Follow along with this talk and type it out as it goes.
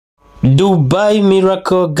Dubai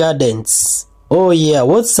Miracle Gardens. Oh yeah,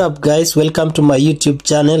 what's up guys? Welcome to my YouTube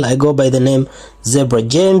channel. I go by the name Zebraa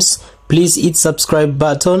James. Please hit subscribe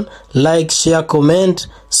button, like, share, comment.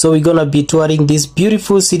 So we're gonna be touring this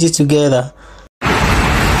beautiful city together.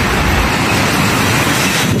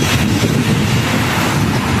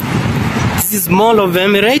 This is Mall of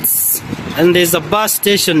Emirates and there's a bus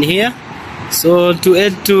station here. So to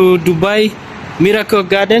head to Dubai Miracle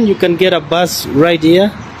Garden, you can get a bus right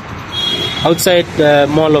here outside the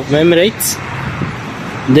Mall of Emirates.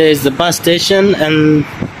 There is the bus station, and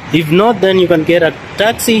if not, then you can get a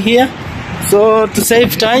taxi here. So to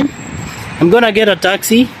save time, I'm gonna get a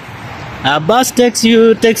taxi. A bus takes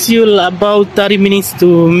you about 30 minutes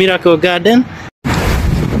to Miracle Garden.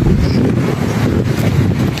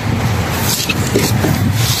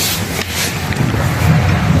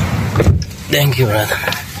 Thank you, brother.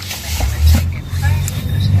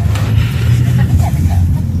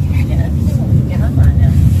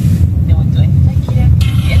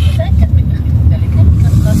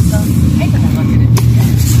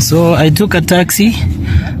 So I took a taxi,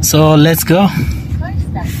 so let's go.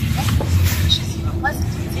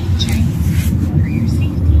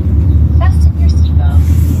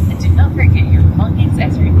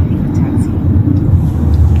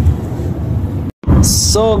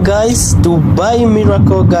 So guys, Dubai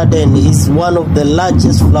Miracle Garden is one of the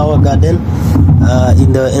largest flower garden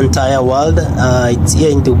in the entire world. It's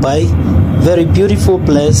here in Dubai. Very beautiful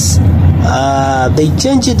place. They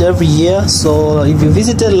change it every year, so if you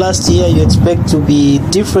visited last year, you expect to be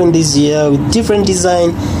different this year with different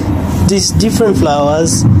design, different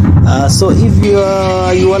flowers. So if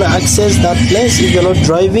you want to access that place, if you're not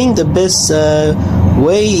driving, the best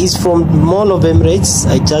way is from Mall of Emirates.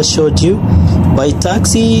 I just showed you, by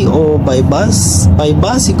taxi or by bus. By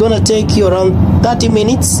bus, it's gonna take you around 30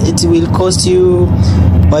 minutes. It will cost you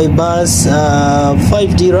by bus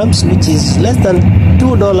 5 dirhams, which is less than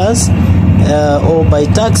 $2, or by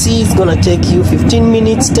taxi it's gonna take you 15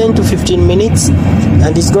 minutes, 10 to 15 minutes,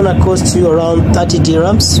 and it's gonna cost you around 30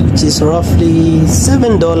 dirhams, which is roughly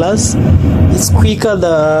 $7. It's quicker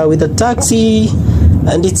with the taxi,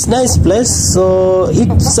 and it's nice place. So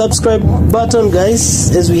hit subscribe button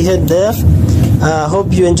guys as we head there.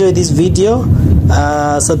 Hope you enjoy this video.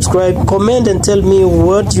 Subscribe, comment, and tell me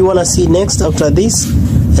what you wanna see next after this.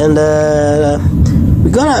 And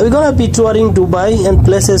we're gonna be touring Dubai and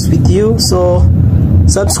places with you. So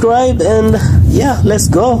subscribe, and yeah, let's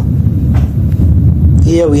go.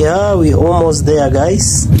 Here we are. We're almost there,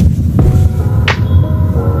 guys.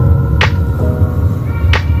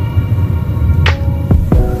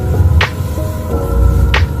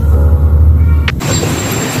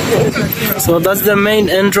 So that's the main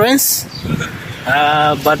entrance,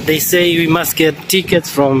 but they say we must get tickets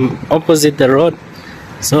from opposite the road.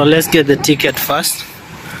 So let's get the ticket first,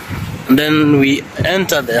 and then we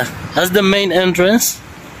enter there. That's the main entrance.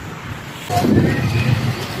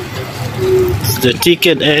 It's the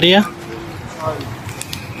ticket area.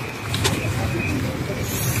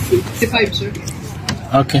 65, sir.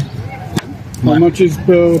 Okay. How much is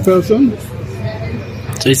per person?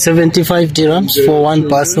 So it's 75 dirhams for one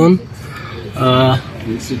person.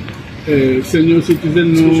 Senior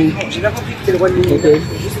citizen, no. Okay.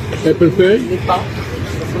 Apple Pay?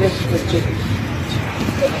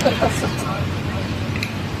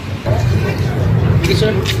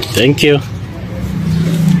 Thank you.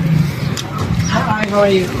 Hi, how are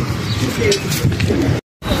you?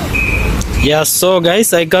 Yeah, so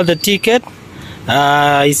guys, I got the ticket.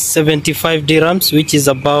 It's 75 dirhams, which is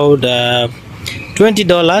about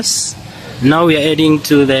 $20. Now we are heading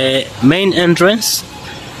to the main entrance,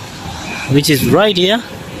 which is right here.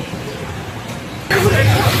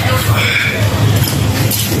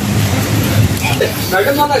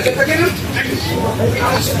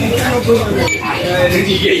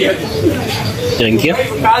 Thank you.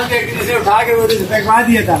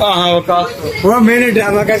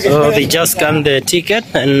 So they just scan the ticket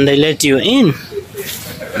and they let you in.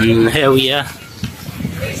 And here we are.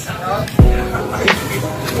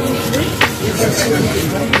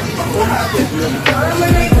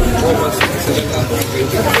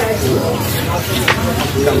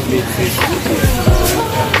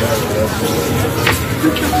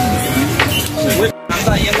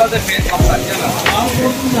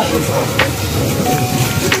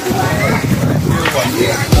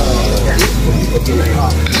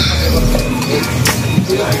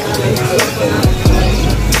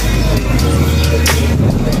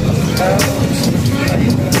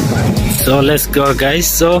 So let's go guys.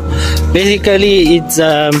 So basically it's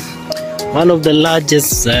one of the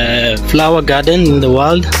largest flower garden in the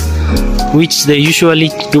world. which they usually,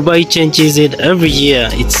 Dubai changes it every year.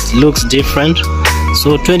 It looks different.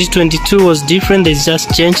 So 2022 was different. They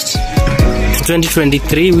just changed to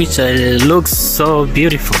 2023, which looks so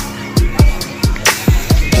beautiful.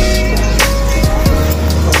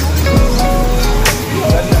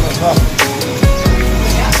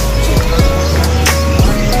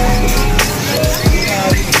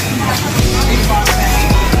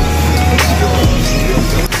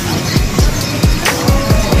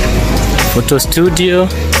 Photo studio.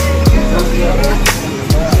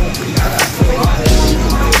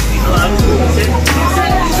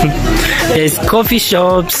 There's coffee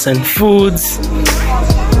shops and food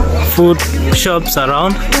shops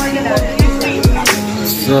around,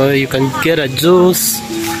 so you can get a juice,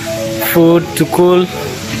 food to cool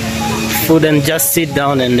food, and just sit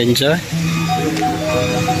down and enjoy.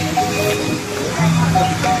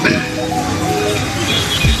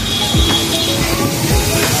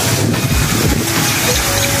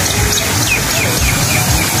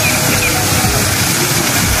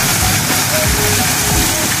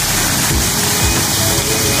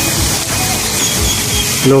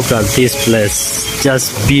 Look at this place,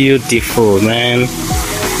 just beautiful, man.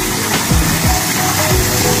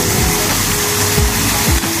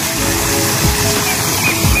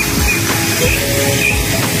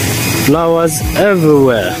 Flowers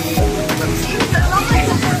everywhere.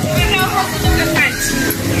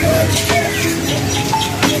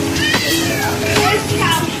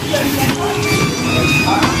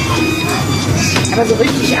 Also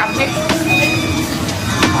richtig abdecken.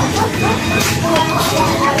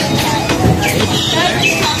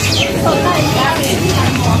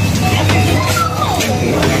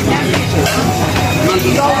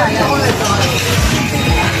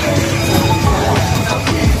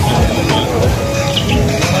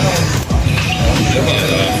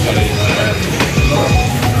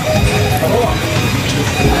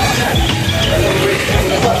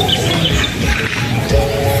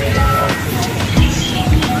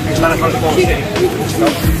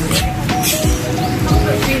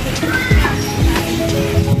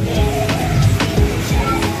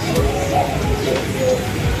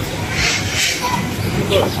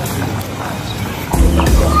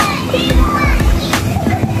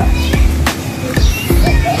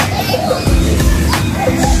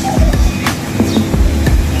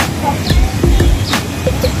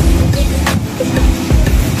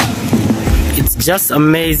 It's just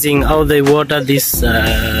amazing how they water these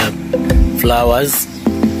flowers.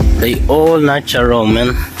 They all natural,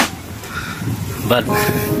 man. But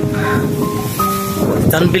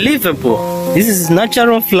it's unbelievable. This is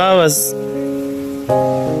natural flowers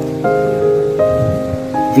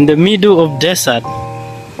in the middle of desert.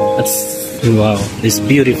 That's wow. It's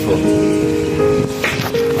beautiful.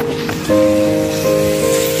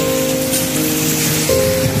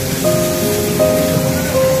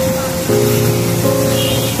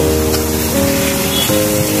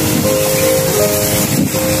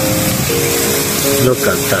 Look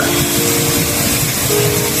at that.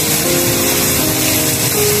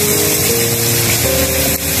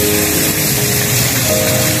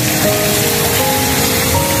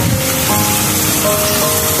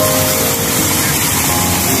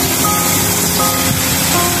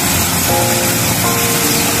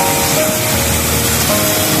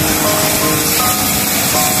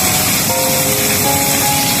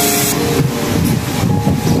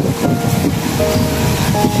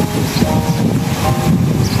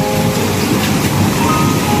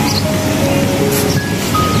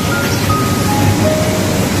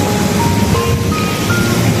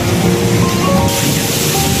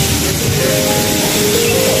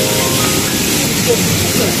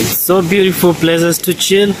 So beautiful places to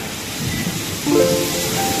chill. You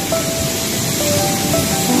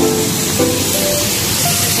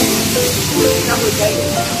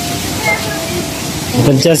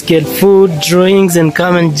can just get food, drinks, and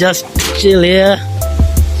come and just chill here.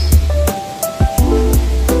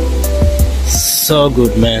 So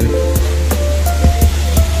good, man.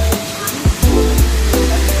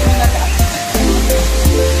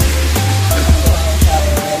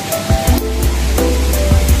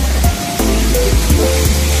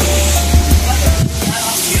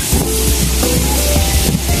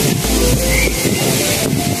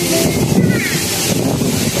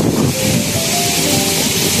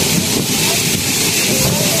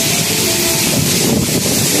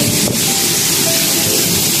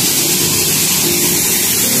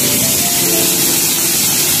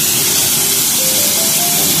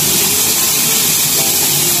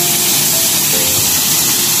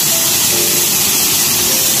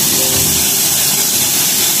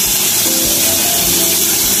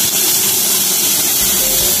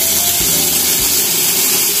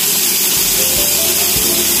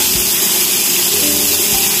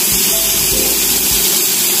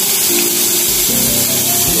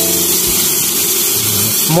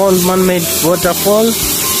 small man-made waterfall.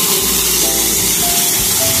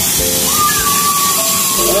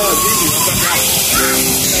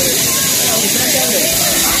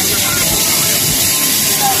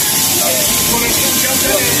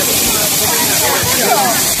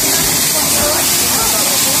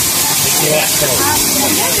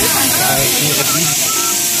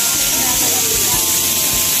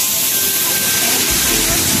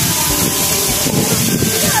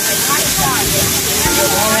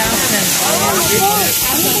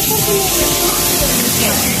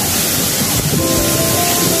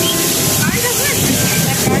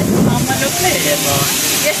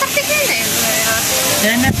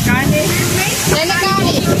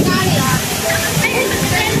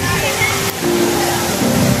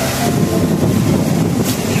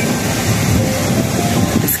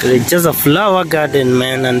 It's just a flower garden,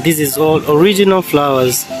 man, and this is all original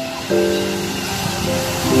flowers.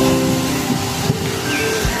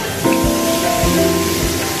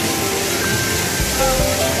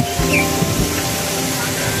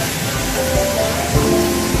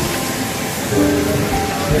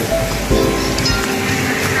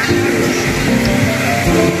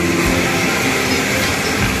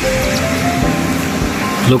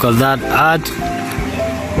 Look at that ad.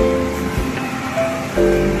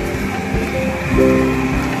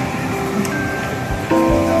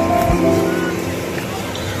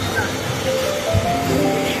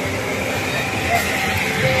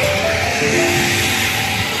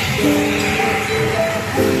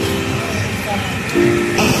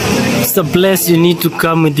 It's the place you need to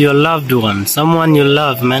come with your loved one, someone you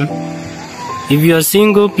love, man. If you're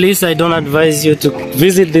single, please, I don't advise you to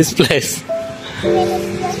visit this place.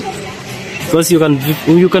 Because you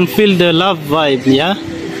can feel the love vibe, yeah?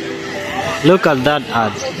 Look at that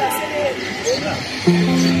ad.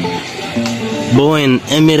 Boeing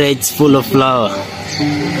Emirates full of flower.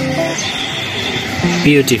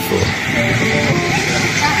 Beautiful.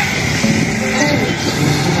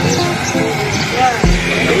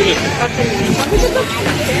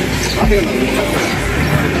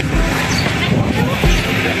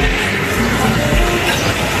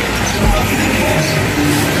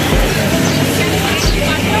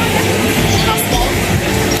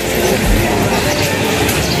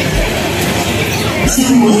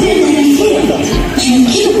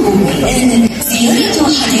 يمكنكم الآن زيارة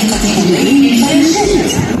حديقة حمير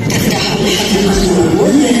الفيروزات. تفتح الحديقة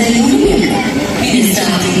أبوابها يوميا من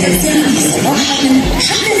الساعة 9 صباحا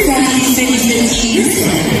حتى الساعة 6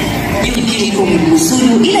 مساء. يمكنكم الوصول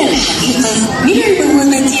إلى الحديقة من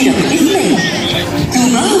البوابة رقم 2.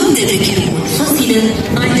 تباع التذاكر منفصلة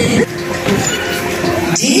عند.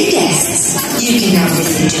 Dear guests, you can now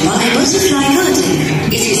visit Dubai Butterfly Garden.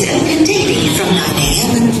 It is open daily from 9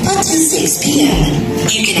 a.m. until 6 p.m.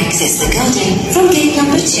 You can access the garden from gate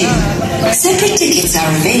number 2. Separate tickets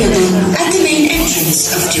are available at the main entrance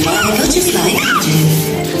of Dubai Butterfly Garden.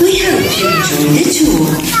 We hope you enjoy the tour.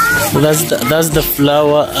 That's the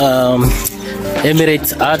flower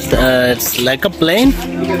Emirates art. It's like a plane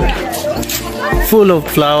full of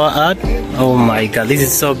flower art. Oh my god, this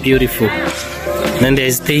is so beautiful. Then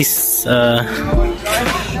there's this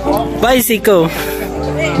bicycle.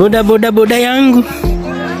 Buddha yangu.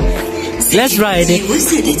 Let's ride it.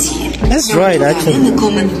 Let's ride actually.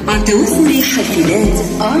 عن توفر حافلات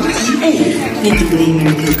REA من دبي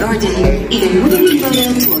ميراكل جاردن إلى مدن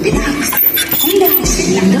الإمارات وبالعكس كل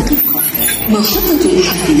 20 دقيقة. محطة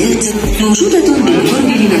الحافلات موجودة بالقرب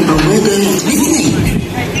من البوابة رقم 2.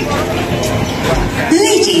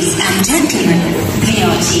 Ladies and gentlemen, the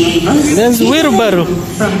RTA bus There's wheelbarrow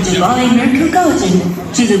from Dubai Miracle Garden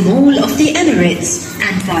to the Mall of the Emirates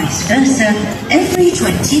and vice versa every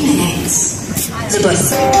 20 minutes. The bus.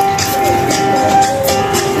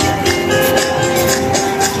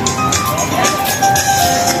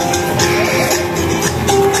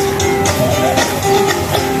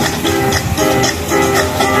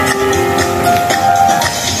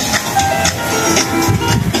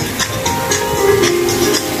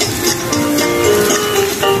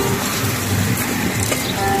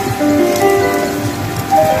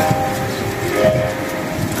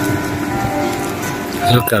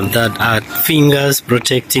 Look at that art, fingers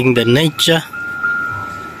protecting the nature.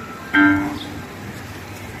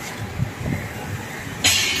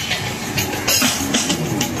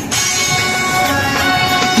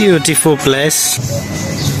 Beautiful place.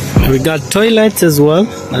 We got toilets as well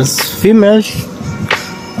as females.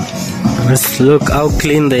 Let's look how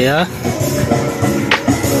clean they are.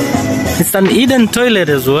 It's an hidden toilet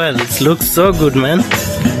as well. It looks so good, man.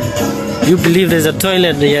 You believe there's a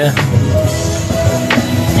toilet there?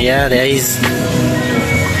 Yeah, there is.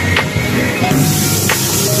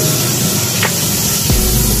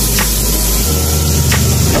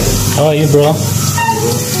 How are you, bro?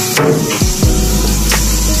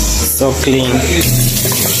 So clean.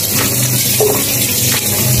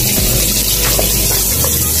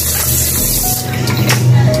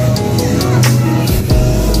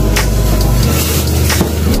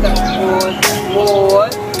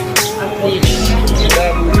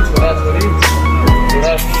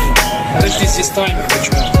 This time.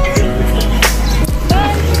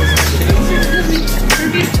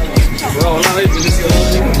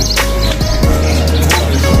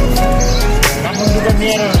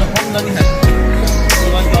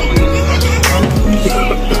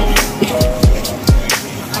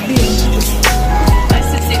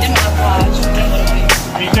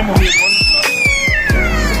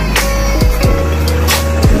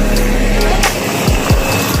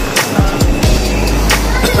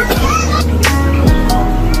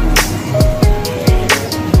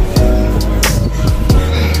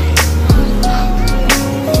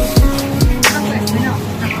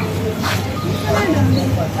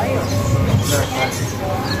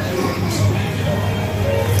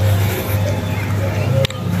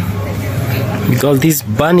 We got these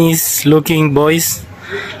bunnies looking boys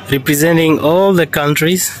representing all the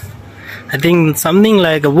countries. I think something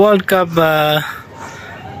like a World Cup,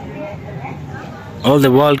 all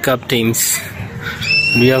the World Cup teams.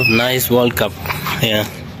 We have nice World Cup here.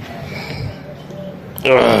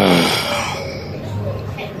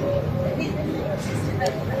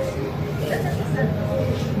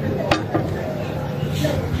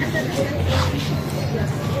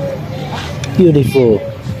 Beautiful.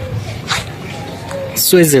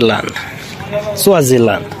 Swaziland.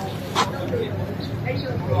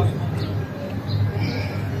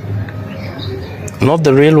 Not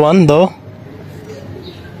the real one though.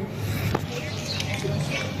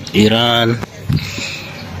 Iran.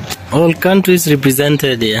 All countries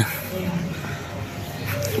represented here.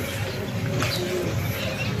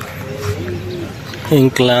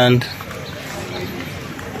 England.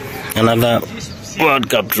 Another World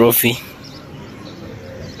Cup trophy.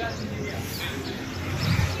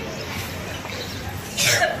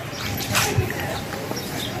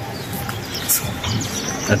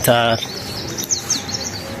 Qatar.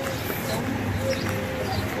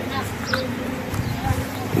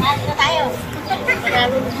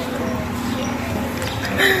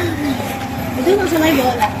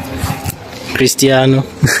 Cristiano.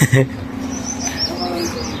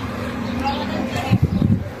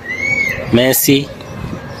 Messi.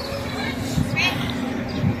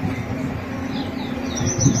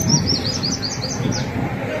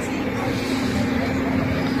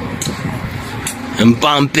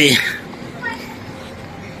 Mbappe.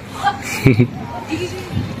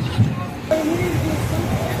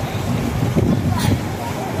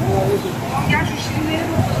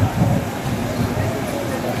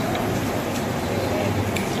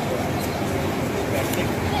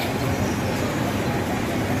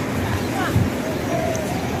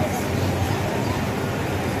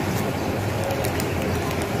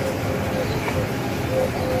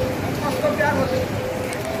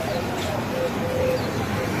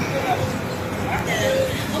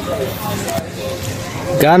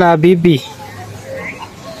 Ghana, Bibi.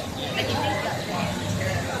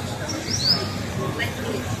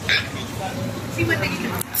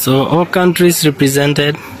 So all countries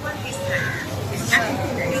represented.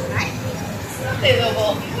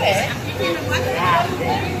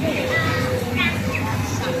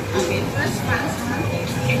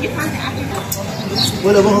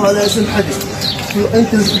 ولا هو هذا اسم حدث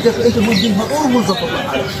انت انت مدينها اول ظبط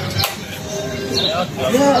حالك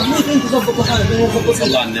يا ابنك انت ظبط حالك انا ظبط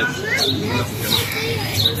الله على النبي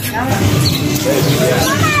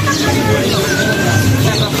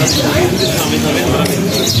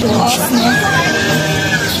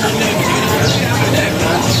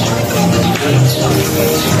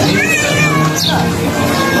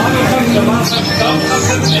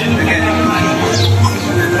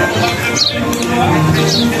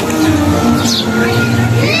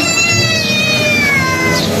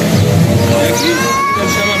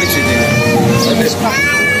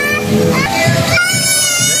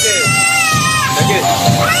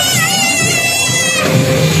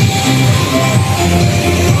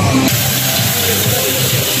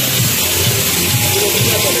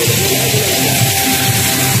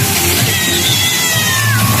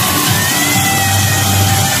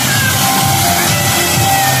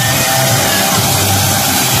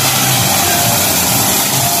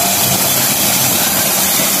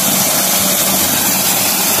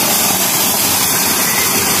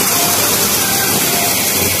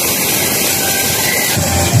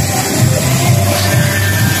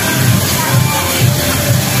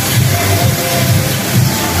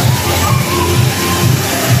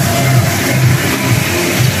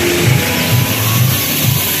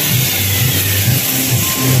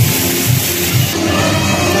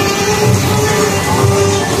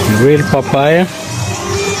Real papaya.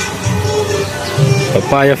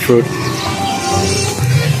 Papaya fruit.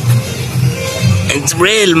 It's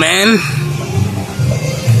real, man.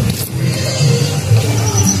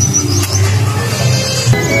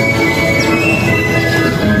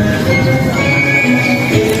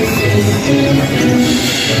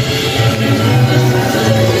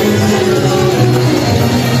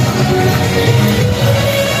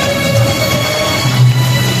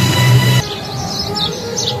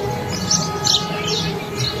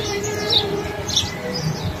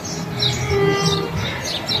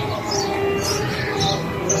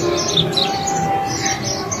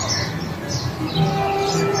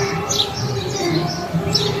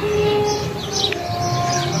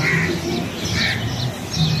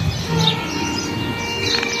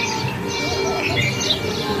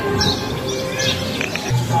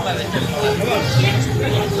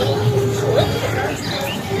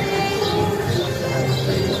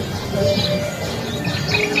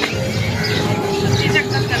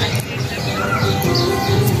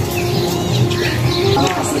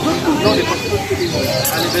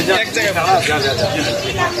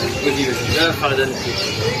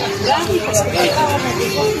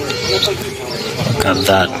 Look at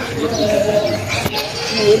that.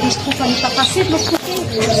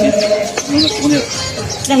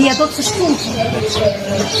 لا هي d'autres شكون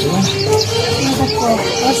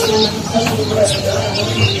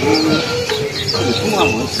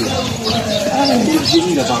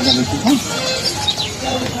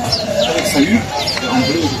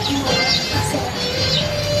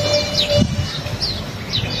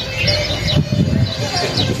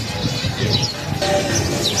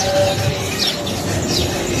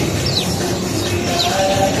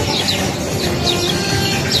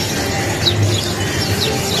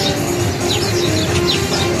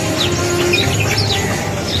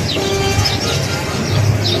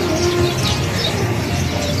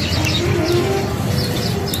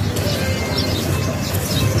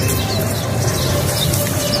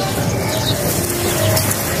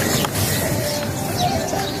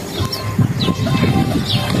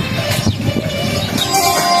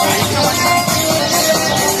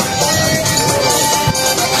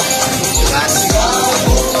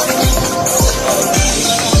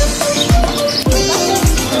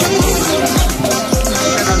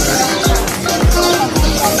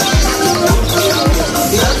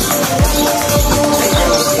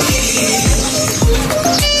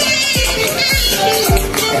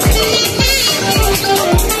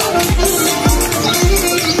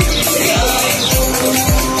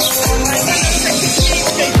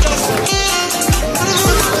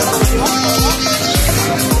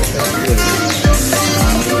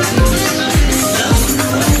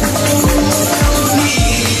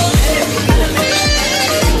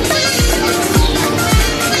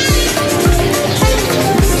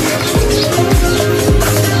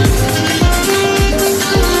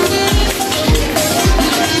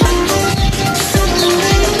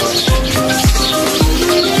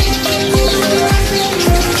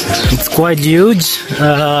Quite huge,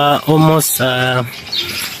 almost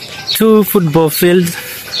 2 football fields.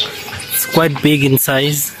 It's quite big in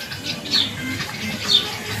size.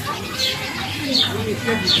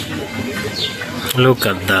 Look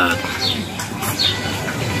at that.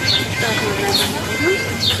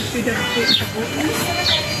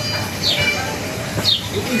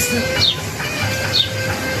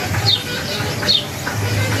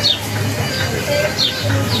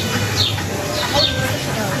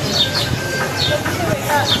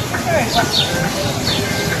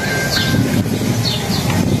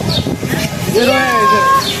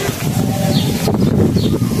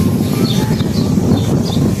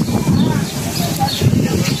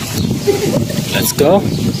 Let's go.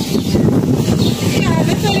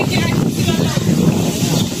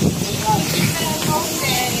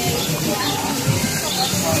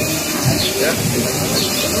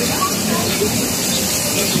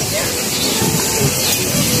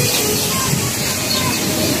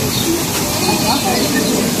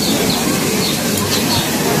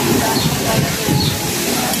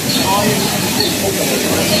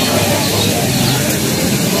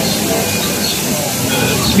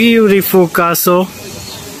 Beautiful castle.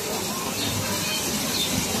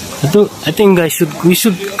 I think we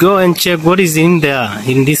should go and check what is in there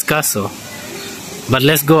in this castle. But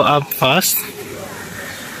let's go up first.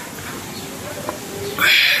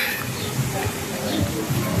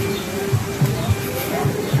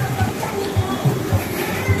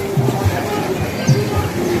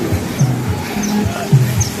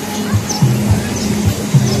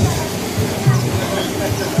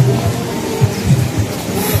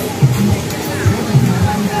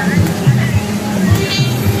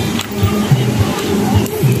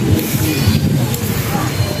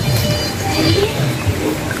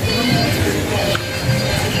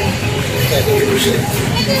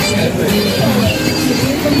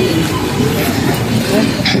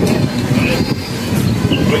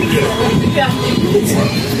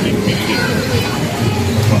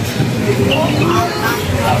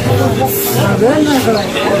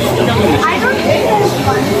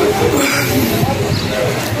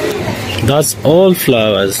 That's all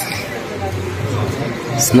flowers.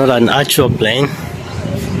 It's not an actual plane.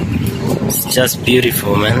 It's just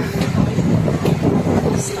beautiful, man.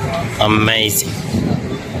 Amazing.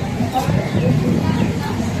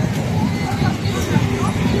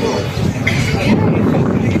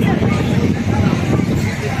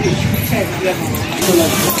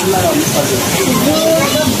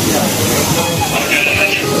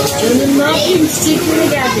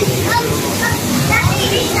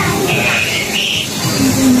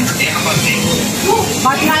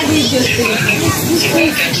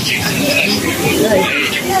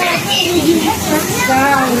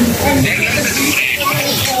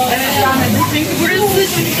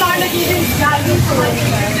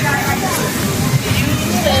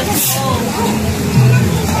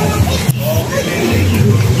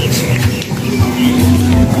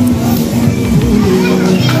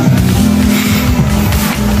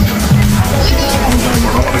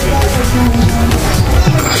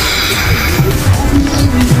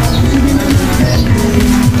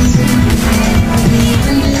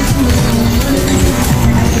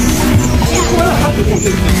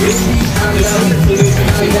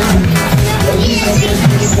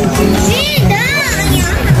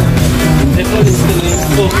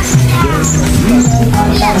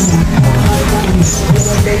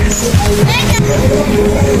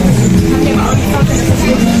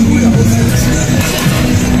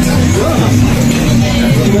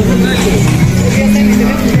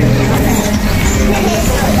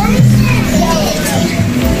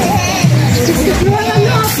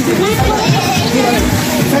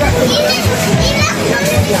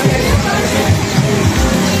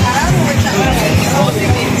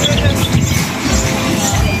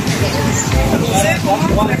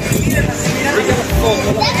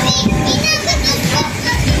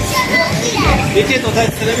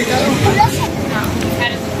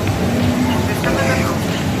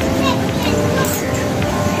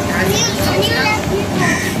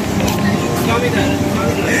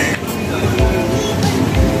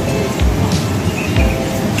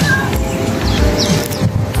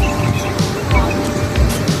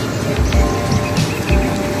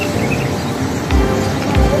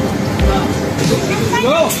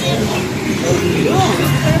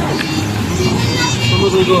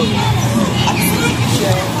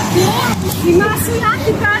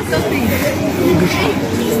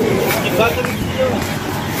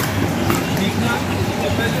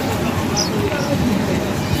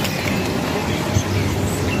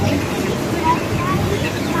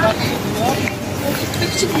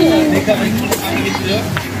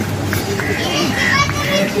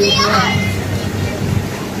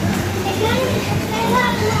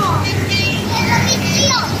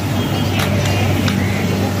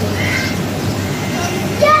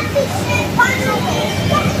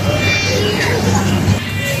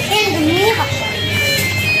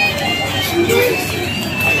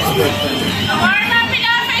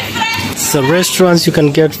 So restaurants, you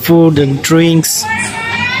can get food and drinks.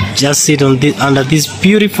 Just sit on under these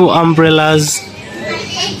beautiful umbrellas.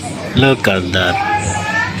 Look at that.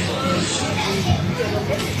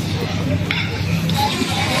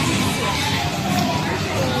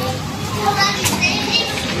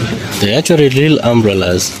 They're actually real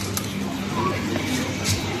umbrellas.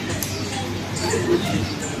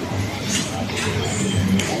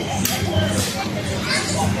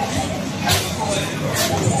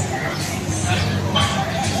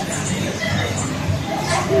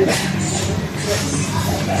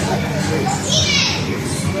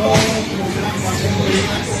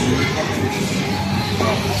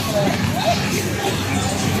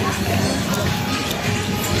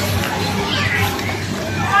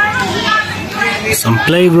 Some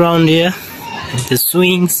playground here with the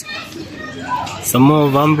swings, some more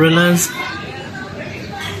of umbrellas.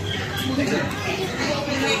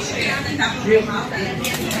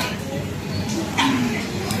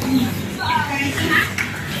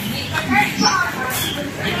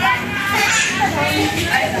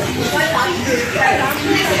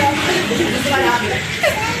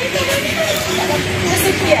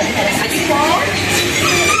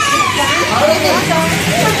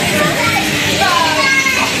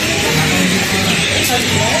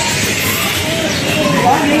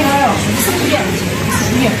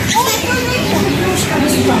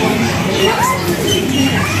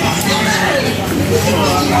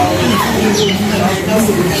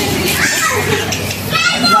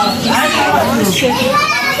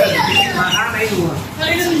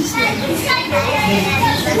 Really?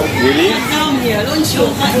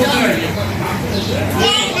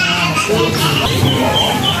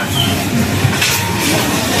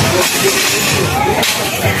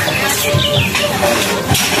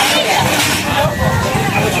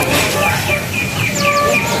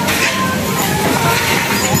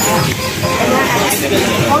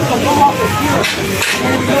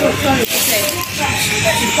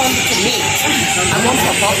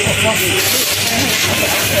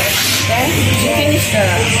 Then she finished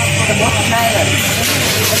the watermelon.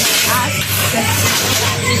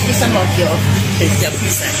 This is some of your pizza.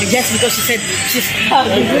 Just because she said she's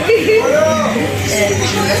hungry.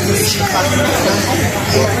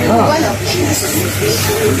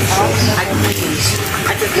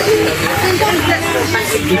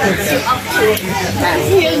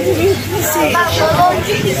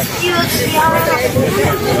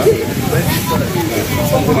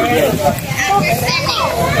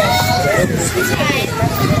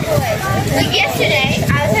 Like yesterday,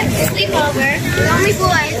 I was at a sleepover, the only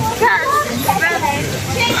boys, because my brother.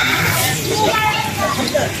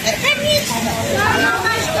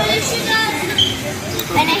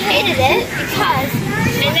 And I hated it because,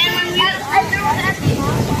 and then when we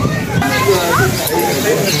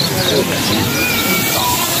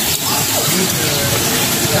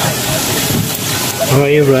How are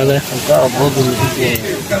you, brother?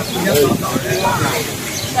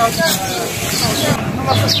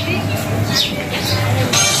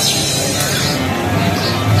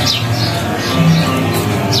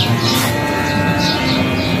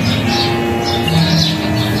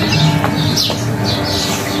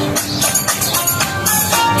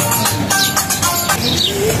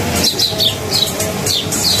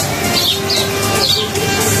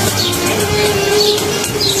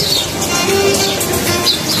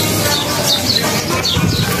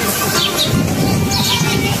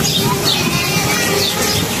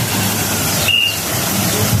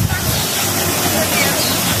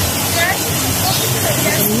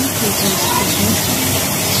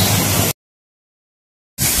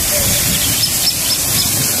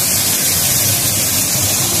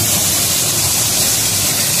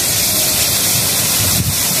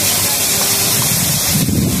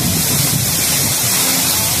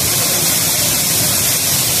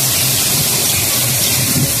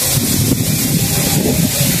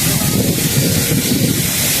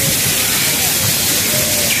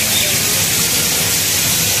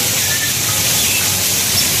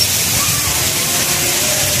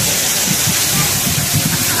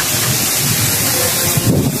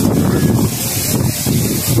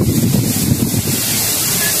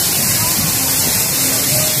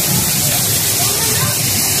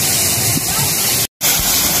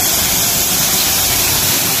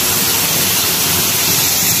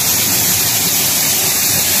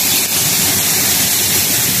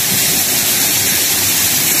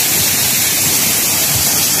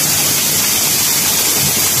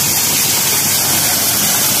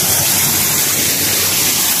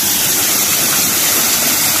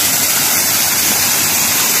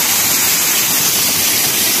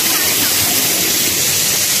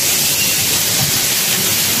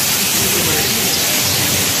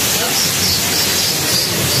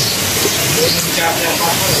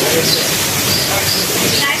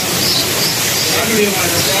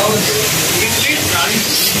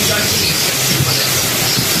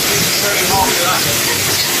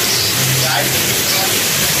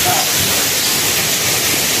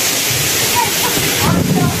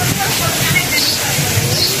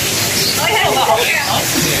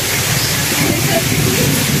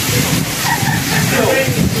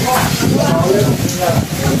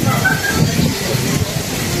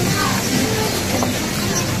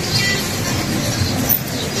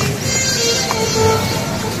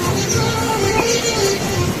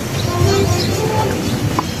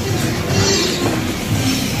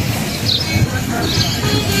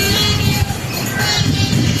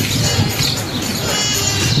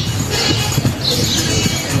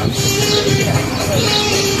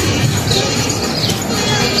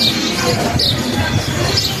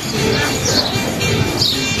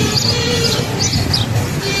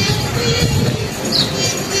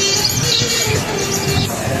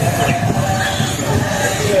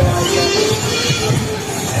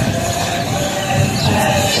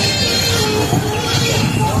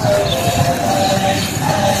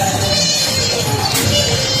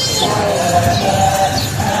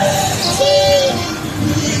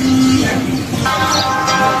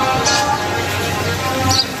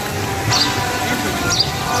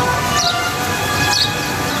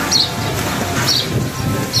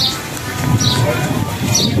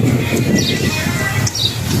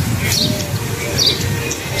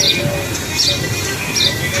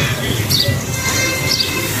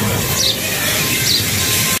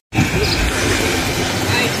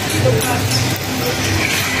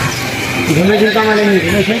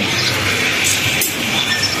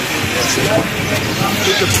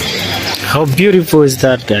 How beautiful is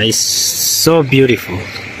that, guys? So beautiful.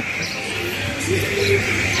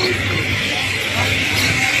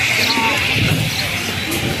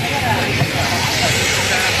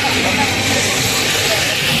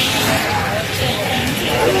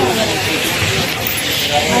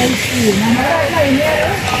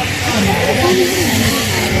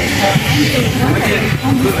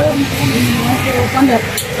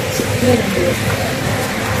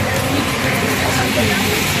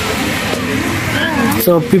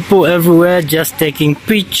 So people everywhere just taking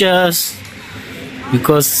pictures,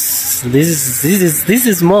 because this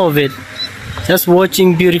is more of it, just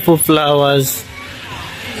watching beautiful flowers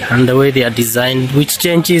and the way they are designed, which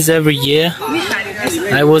changes every year.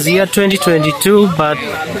 I was here 2022, but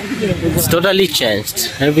it's totally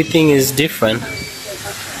changed. Everything is different.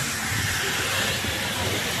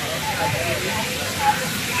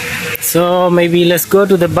 So maybe let's go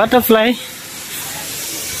to the butterfly.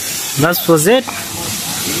 That was it.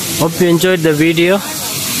 Hope you enjoyed the video.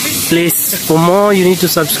 Please, for more you need to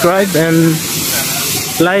subscribe and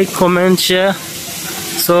like, comment, share,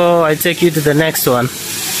 so I take you to the next one.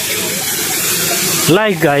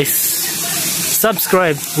 Like, guys,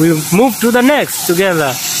 subscribe, we move to the next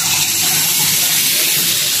together.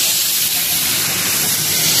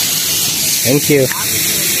 Thank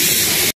you.